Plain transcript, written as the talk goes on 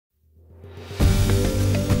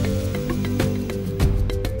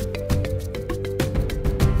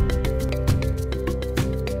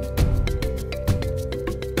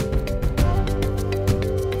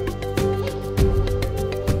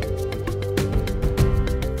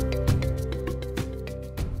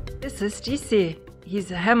This is GC. He's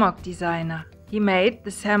a hammock designer. He made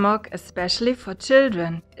this hammock especially for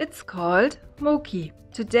children. It's called MOKI.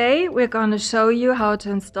 Today we're gonna show you how to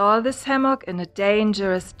install this hammock in a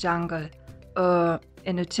dangerous jungle.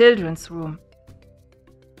 In a children's room.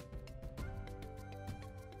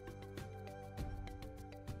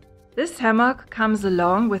 This hammock comes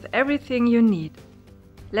along with everything you need.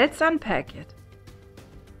 Let's unpack it.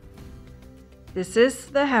 This is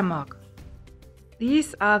the hammock.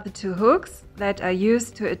 These are the two hooks that are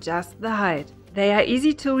used to adjust the height. They are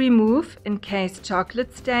easy to remove in case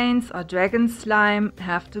chocolate stains or dragon slime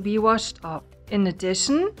have to be washed off. In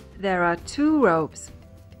addition, there are two ropes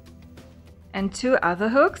and two other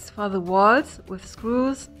hooks for the walls with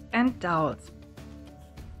screws and dowels.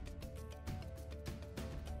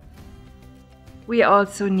 We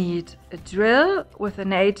also need a drill with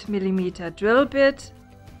an 8mm drill bit,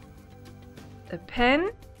 a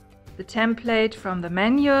pen, the template from the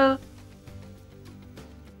manual,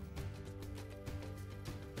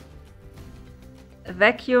 a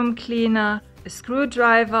vacuum cleaner, a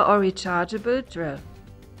screwdriver or rechargeable drill.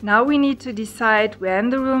 Now we need to decide where in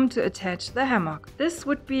the room to attach the hammock. This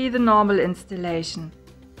would be the normal installation,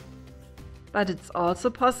 but it's also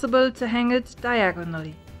possible to hang it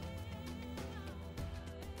diagonally.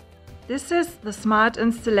 This is the smart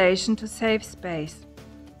installation to save space.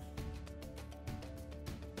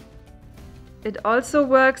 It also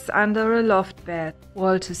works under a loft bed.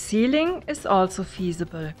 Wall to ceiling is also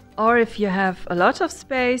feasible. Or if you have a lot of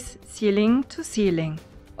space, ceiling to ceiling.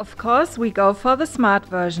 Of course, we go for the smart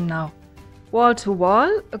version now. Wall to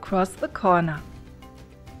wall across the corner.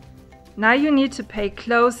 Now you need to pay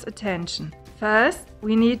close attention. First,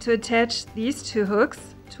 we need to attach these two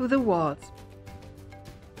hooks to the walls.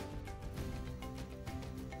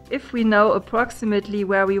 If we know approximately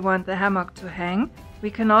where we want the hammock to hang, we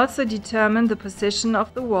can also determine the position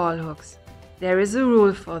of the wall hooks. There is a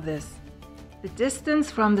rule for this. The distance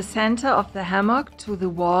from the center of the hammock to the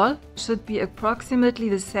wall should be approximately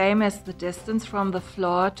the same as the distance from the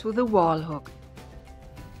floor to the wall hook.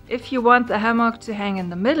 If you want the hammock to hang in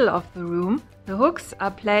the middle of the room, the hooks are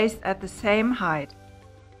placed at the same height.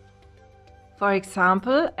 For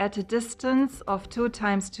example, at a distance of 2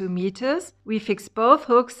 × 2 meters, we fix both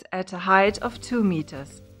hooks at a height of 2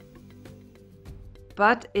 meters.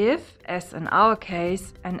 But if, as in our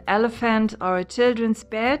case, an elephant or a children's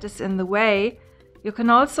bed is in the way, you can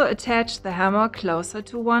also attach the hammock closer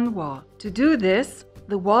to one wall. To do this,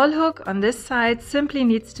 the wall hook on this side simply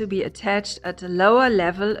needs to be attached at a lower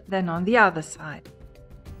level than on the other side.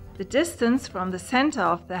 The distance from the center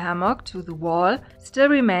of the hammock to the wall still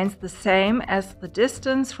remains the same as the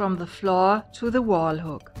distance from the floor to the wall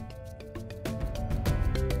hook.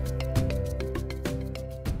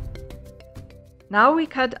 Now we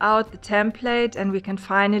cut out the template and we can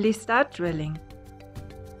finally start drilling.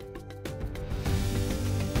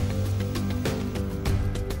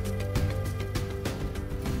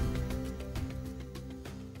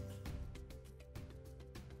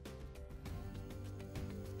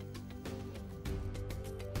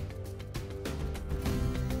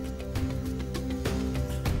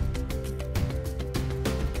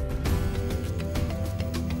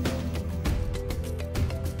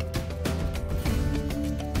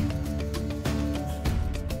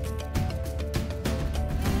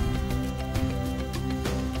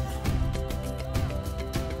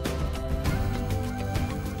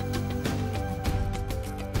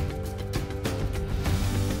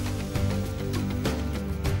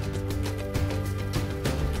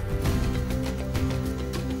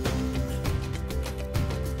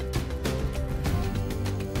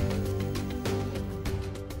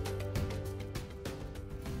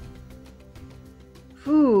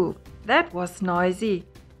 Phew, that was noisy.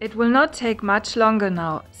 It will not take much longer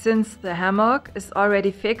now, since the hammock is already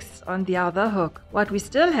fixed on the other hook. What we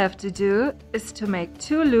still have to do is to make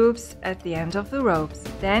 2 loops at the end of the ropes.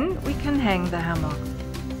 Then we can hang the hammock.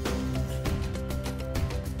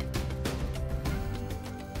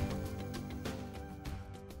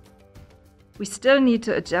 We still need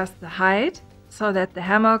to adjust the height so that the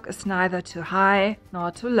hammock is neither too high nor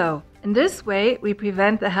too low. In this way, we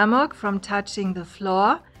prevent the hammock from touching the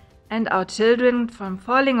floor and our children from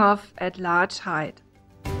falling off at large height.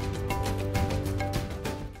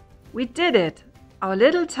 We did it! Our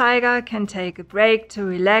little tiger can take a break to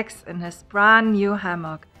relax in his brand new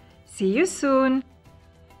hammock. See you soon!